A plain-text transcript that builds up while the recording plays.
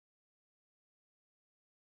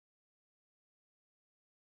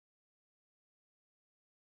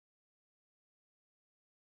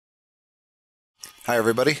Hi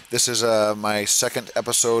everybody, this is my second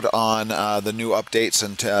episode on the new updates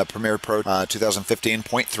in Premiere Pro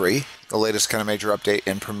 2015.3, the latest kind of major update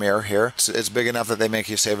in Premiere here. It's big enough that they make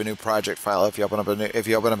you save a new project file. If you open up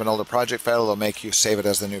an older project file, they'll make you save it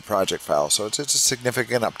as the new project file. So it's a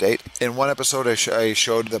significant update. In one episode, I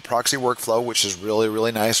showed the Proxy Workflow, which is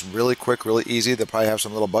really nice, really quick, really easy. They probably have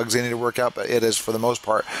some little bugs they need to work out, but it is for the most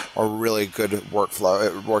part a really good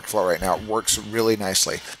workflow right now. It works really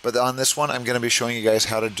nicely. But on this one, I'm going to be showing you guys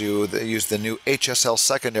how to use the new HSL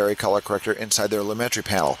Secondary Color Corrector inside their Lumetri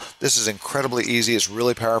panel. This is incredibly easy. It's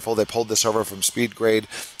really powerful. They pulled this over from SpeedGrade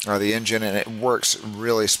or the engine, and it works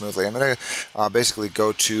really smoothly. I'm going to basically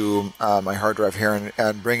go to my hard drive here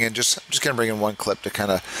and bring in I'm just going to bring in one clip to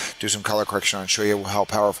kind of do some color correction and show you how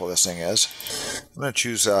powerful this thing is. I'm going to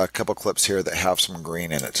choose a couple clips here that have some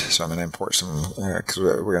green in it. So I'm going to import some because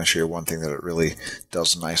we're going to show you one thing that it really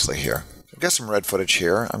does nicely here. I've got some red footage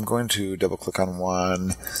here. I'm going to double click on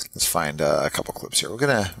one. Let's find a couple clips here. We're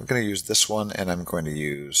gonna use this one, and I'm going to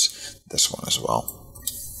use this one as well.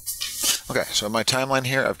 Okay, so in my timeline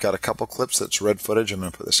here, I've got a couple clips that's red footage. I'm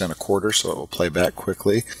going to put this in a quarter so it will play back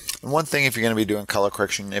quickly. And one thing, if you're going to be doing color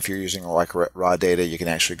correction, if you're using like raw data, you can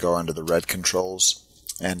actually go under the red controls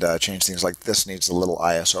and change things. Like this needs a little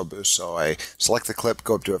ISO boost. So I select the clip,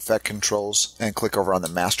 go up to Effect Controls, and click over on the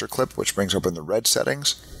master clip, which brings open the red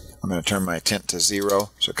settings. I'm going to turn my tint to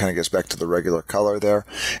 0, so it kind of gets back to the regular color there.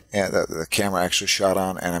 And the camera actually shot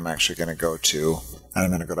on, and I'm actually going to go to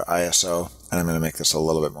ISO, and I'm going to make this a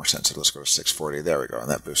little bit more sensitive. Let's go to 640. There we go,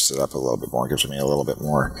 and that boosts it up a little bit more, gives me a little bit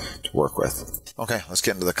more to work with. Okay, let's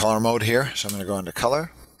get into the color mode here. So I'm going to go into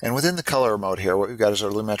color. And within the color mode here, what we've got is our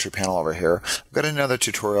Lumetri panel over here. I've got another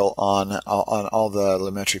tutorial on all the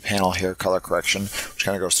Lumetri panel here, color correction, which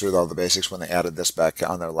kind of goes through all the basics when they added this back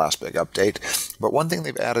on their last big update. But one thing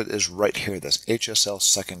they've added is right here, this HSL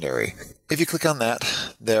Secondary. If you click on that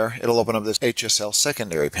there, it'll open up this HSL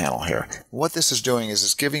Secondary panel here. What this is doing is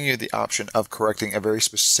it's giving you the option of correcting a very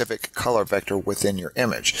specific color vector within your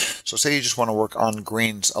image. So say you just want to work on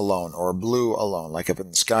greens alone or blue alone, like up in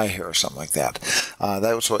the sky here or something like that.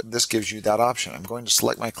 So this gives you that option. I'm going to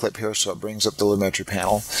select my clip here so it brings up the Lumetri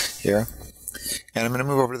panel here. And I'm going to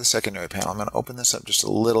move over to the secondary panel. I'm going to open this up just a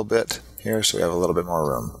little bit here so we have a little bit more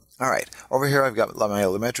room. All right, over here I've got my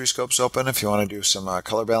Lumetri scopes open. If you want to do some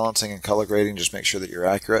color balancing and color grading, just make sure that you're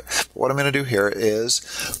accurate. But what I'm going to do here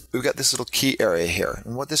is we've got this little key area here.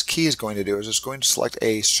 And what this key is going to do is it's going to select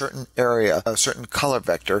a certain area, a certain color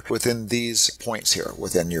vector within these points here,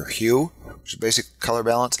 within your hue, which is basic color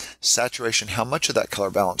balance, saturation, how much of that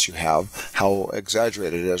color balance you have, how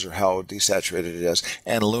exaggerated it is or how desaturated it is,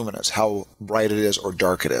 and luminance, how bright it is or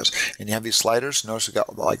dark it is. And you have these sliders. Notice we've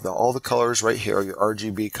got like all the colors right here, your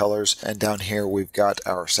RGB colors, and down here we've got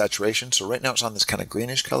our saturation. So right now it's on this kind of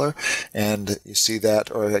greenish color, and you see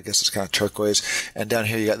that, or I guess it's kind of turquoise. And down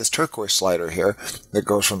here you got this turquoise slider here that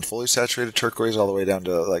goes from fully saturated turquoise all the way down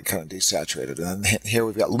to like kind of desaturated. And then here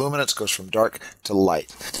we've got luminance, goes from dark to light.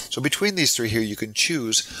 So between these three here, you can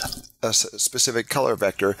choose a specific color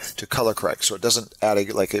vector to color correct. So it doesn't add,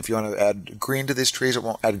 like if you want to add green to these trees, it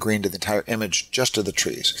won't add green to the entire image, just to the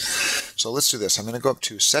trees. So let's do this. I'm going to go up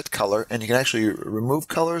to Set Color, and you can actually remove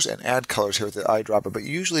colors and add colors here with the eyedropper, but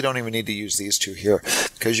you usually don't even need to use these two here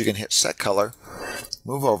because you can hit Set Color,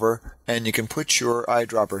 move over, and you can put your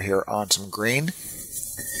eyedropper here on some green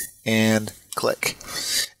and click.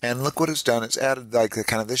 And look what it's done. It's added like the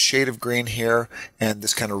kind of this shade of green here and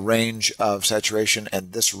this kind of range of saturation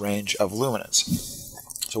and this range of luminance.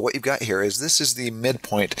 So what you've got here is this is the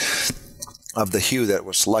midpoint of the hue that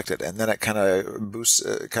was selected, and then it kind of boosts,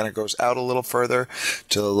 kind of goes out a little further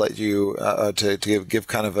to let you to give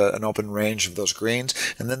kind of an open range of those greens.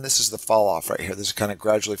 And then this is the fall off right here. This kind of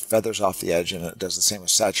gradually feathers off the edge, and it does the same with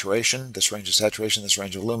saturation, this range of saturation, this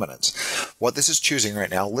range of luminance. What this is choosing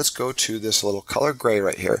right now, let's go to this little color gray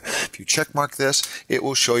right here. If you check mark this, it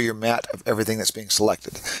will show your matte of everything that's being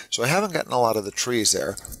selected. So I haven't gotten a lot of the trees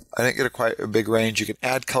there. I didn't get quite a big range. You can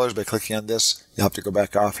add colors by clicking on this. You'll have to go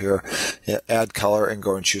back off here, add color, and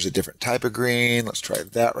go and choose a different type of green. Let's try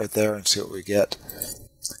that right there and see what we get.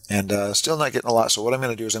 And still not getting a lot. So what I'm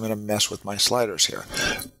going to do is I'm going to mess with my sliders here.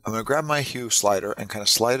 I'm going to grab my hue slider and kind of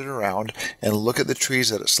slide it around and look at the trees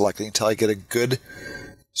that it's selecting until I get a good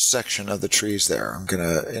section of the trees there. I'm going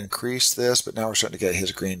to increase this, but now we're starting to get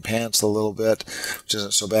his green pants a little bit, which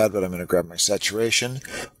isn't so bad, but I'm going to grab my saturation,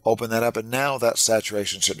 open that up, and now that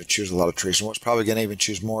saturation is starting to choose a lot of trees. And what's probably going to even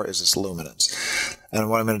choose more is this luminance. And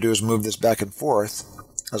what I'm going to do is move this back and forth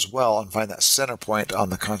as well and find that center point on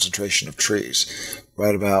the concentration of trees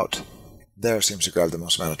right about there seems to grab the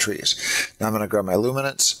most amount of trees. Now I'm going to grab my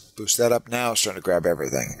luminance, boost that up. Now it's starting to grab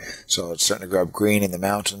everything. So it's starting to grab green in the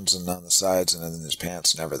mountains and on the sides and in his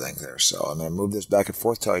pants and everything there. So I'm going to move this back and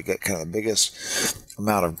forth till I get kind of the biggest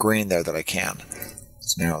amount of green there that I can.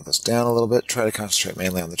 Let's narrow this down a little bit, try to concentrate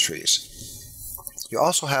mainly on the trees. You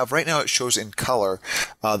also have, right now it shows in color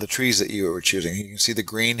the trees that you were choosing. You can see the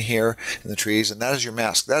green here in the trees, and that is your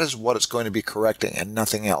mask. That is what it's going to be correcting and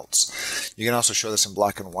nothing else. You can also show this in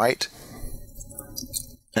black and white,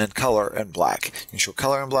 and color and black. You can show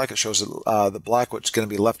color and black. It shows the black, which is going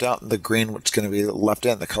to be left out, and the green, which is going to be left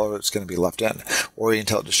in, the color that's going to be left in. Or you can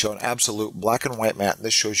tell it to show an absolute black and white matte.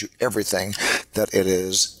 This shows you everything that it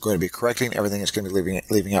is going to be correcting, everything it's going to be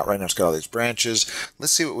leaving out. Right now it's got all these branches.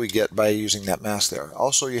 Let's see what we get by using that mask there.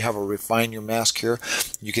 Also, you have a refine your mask here.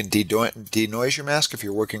 You can denoise your mask if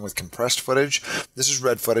you're working with compressed footage. This is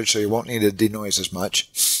red footage, so you won't need to denoise as much.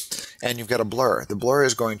 And you've got a blur. The blur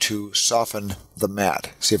is going to soften the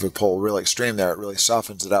matte. See, if we pull really extreme there, it really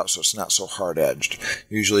softens it out so it's not so hard-edged.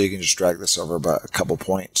 Usually you can just drag this over about a couple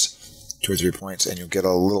points, 2 or 3 points, and you'll get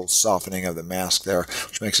a little softening of the mask there,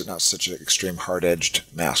 which makes it not such an extreme hard-edged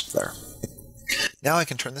mask there. Now I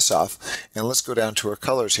can turn this off, and let's go down to our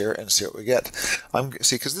colors here and see what we get.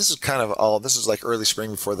 See, because this is kind of this is like early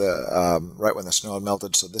spring before the, right when the snow had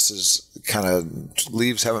melted, so this is kind of,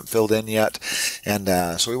 leaves haven't filled in yet, and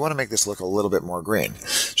so we want to make this look a little bit more green.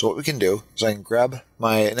 So what we can do is I can grab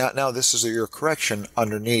my, now this is your correction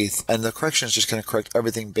underneath, and the correction is just going to correct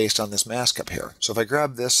everything based on this mask up here. So if I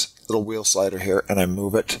grab this little wheel slider here and I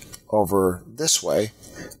move it over this way,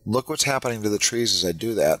 look what's happening to the trees as I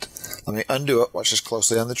do that. Let me undo it. Watch this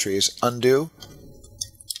closely on the trees. Undo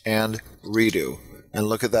and redo. And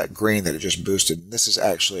look at that green that it just boosted. This is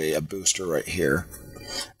actually a booster right here.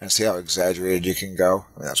 And see how exaggerated you can go?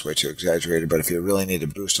 I mean, that's way too exaggerated, but if you really need to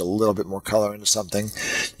boost a little bit more color into something,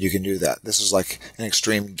 you can do that. This is like an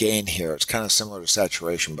extreme gain here. It's kind of similar to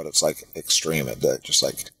saturation, but it's like extreme. Just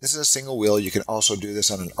like, this is a single wheel. You can also do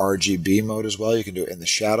this on an RGB mode as well. You can do it in the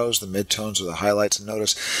shadows, the midtones, or the highlights. And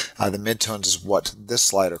notice the midtones is what this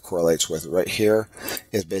slider correlates with. Right here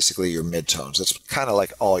is basically your midtones. That's kind of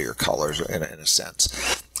like all your colors in a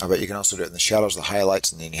sense. But you can also do it in the shadows, the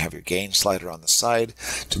highlights, and then you have your gain slider on the side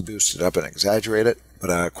to boost it up and exaggerate it.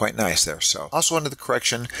 But quite nice there. So also under the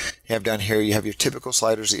correction, you have down here, you have your typical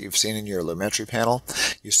sliders that you've seen in your Lumetri panel.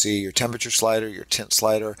 You see your temperature slider, your tint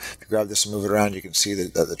slider. If you grab this and move it around, you can see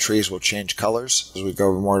that the trees will change colors as we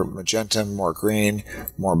go more magenta, more green,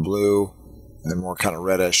 more blue, and more kind of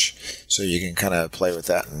reddish, so you can kind of play with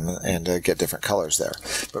that and get different colors there.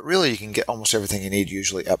 But really, you can get almost everything you need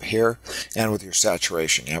usually up here, and with your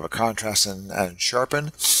saturation. You have a contrast and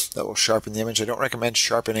sharpen that will sharpen the image. I don't recommend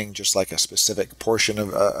sharpening just like a specific portion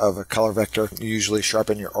of a color vector. You usually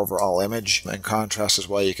sharpen your overall image, and contrast as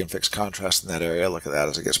well. You can fix contrast in that area. Look at that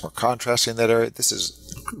as it gets more contrast in that area. This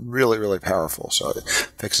is really, really powerful. So it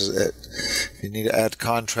fixes it. If you need to add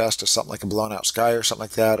contrast to something like a blown out sky or something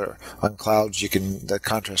like that, or on clouds, the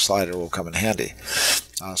contrast slider will come in handy.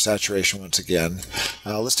 Saturation once again.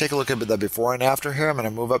 Let's take a look at the before and after here. I'm going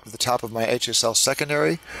to move up to the top of my HSL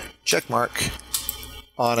Secondary, check mark,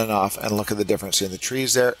 on and off, and look at the difference in the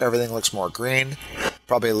trees there. Everything looks more green,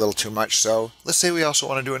 probably a little too much so. Let's say we also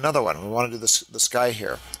want to do another one. We want to do the sky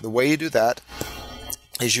here. The way you do that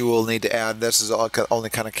is you will need to add, this is only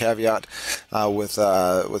kind of caveat with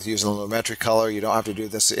using the Lumetri color. You don't have to do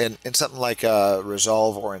this in something like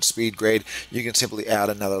Resolve or in Speed Grade. You can simply add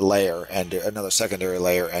another layer and do another secondary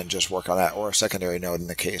layer and just work on that, or a secondary node in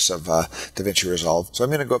the case of DaVinci Resolve. So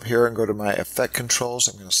I'm going to go up here and go to my effect controls.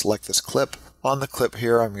 I'm going to select this clip. On the clip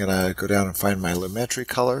here, I'm going to go down and find my Lumetri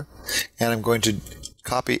color, and I'm going to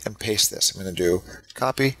copy and paste this. I'm going to do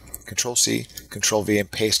copy, Control-C, Control-V, and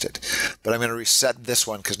paste it. But I'm going to reset this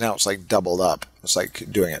one because now it's like doubled up. It's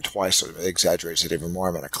like doing it twice, so it exaggerates it even more.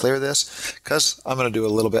 I'm going to clear this because I'm going to do a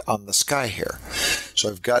little bit on the sky here. So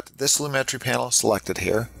I've got this Lumetri panel selected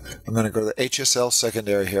here. I'm going to go to the HSL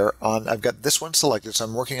Secondary here. I've got this one selected, so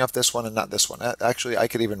I'm working off this one and not this one. Actually, I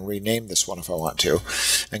could even rename this one if I want to,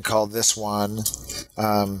 and call this one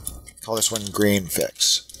Green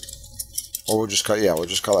Fix. Or we'll just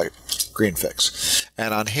call it Green Fix.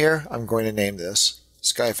 And on here, I'm going to name this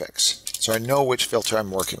Sky Fix. So I know which filter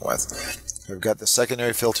I'm working with. We've got the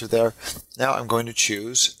secondary filter there. Now I'm going to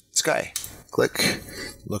choose Sky. Click,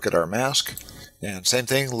 look at our mask. And same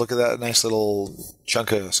thing, look at that nice little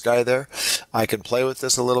chunk of sky there. I can play with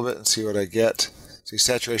this a little bit and see what I get. See,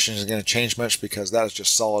 saturation isn't going to change much because that is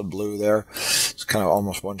just solid blue there. It's kind of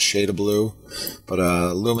almost one shade of blue. But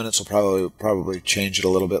luminance will probably change it a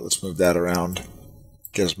little bit. Let's move that around.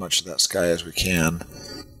 Get as much of that sky as we can.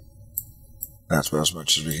 That's about as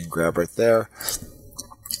much as we can grab right there.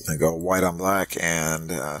 I go white on black, and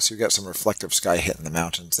so you've got some reflective sky hitting the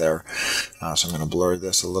mountains there. So I'm going to blur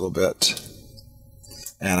this a little bit,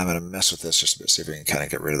 and I'm going to mess with this just a bit, see if we can kind of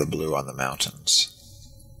get rid of the blue on the mountains.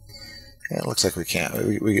 And it looks like we can't.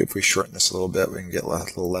 If we shorten this a little bit, we can get a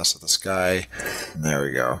little less of the sky. And there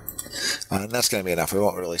we go. And that's going to be enough. We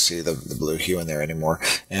won't really see the blue hue in there anymore.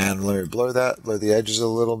 And let me blur that, blur the edges a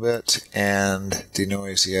little bit, and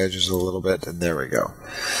denoise the edges a little bit, and there we go.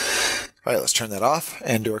 All right, let's turn that off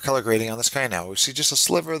and do our color grading on the sky now. We see just a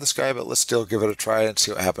sliver of the sky, but let's still give it a try and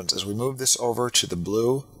see what happens. As we move this over to the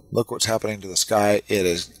blue, look what's happening to the sky. It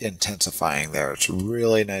is intensifying there. It's a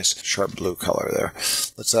really nice, sharp blue color there.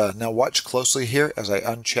 Let's now watch closely here as I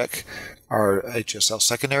uncheck our HSL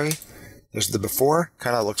Secondary. There's the before,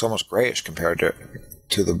 kind of looks almost grayish compared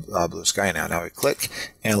to the blue sky now. Now we click,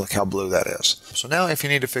 and look how blue that is. So now if you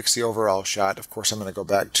need to fix the overall shot, of course I'm going to go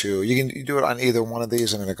back to, you can do it on either one of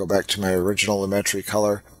these. I'm going to go back to my original Lumetri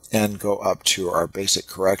color and go up to our basic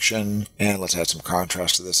correction, and let's add some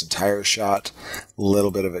contrast to this entire shot. A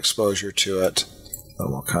little bit of exposure to it, a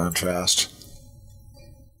little more contrast.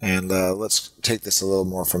 And let's take this a little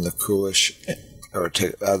more from the coolish, or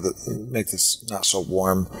make this not so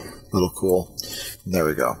warm, a little cool. And there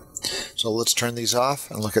we go. So let's turn these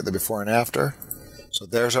off and look at the before and after. So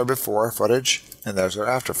there's our before footage, and there's our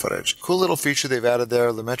after footage. Cool little feature they've added there.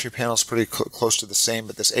 Lumetri Panel is pretty close to the same,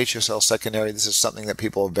 but this HSL Secondary, this is something that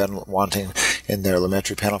people have been wanting in their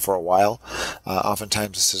Lumetri Panel for a while.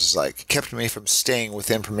 Oftentimes this is like kept me from staying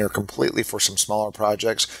within Premiere completely for some smaller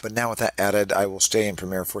projects, but now with that added, I will stay in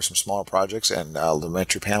Premiere for some smaller projects, and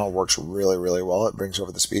Lumetri Panel works really, really well. It brings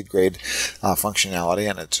over the speed grade functionality,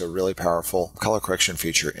 and it's a really powerful color correction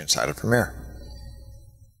feature inside of Premiere.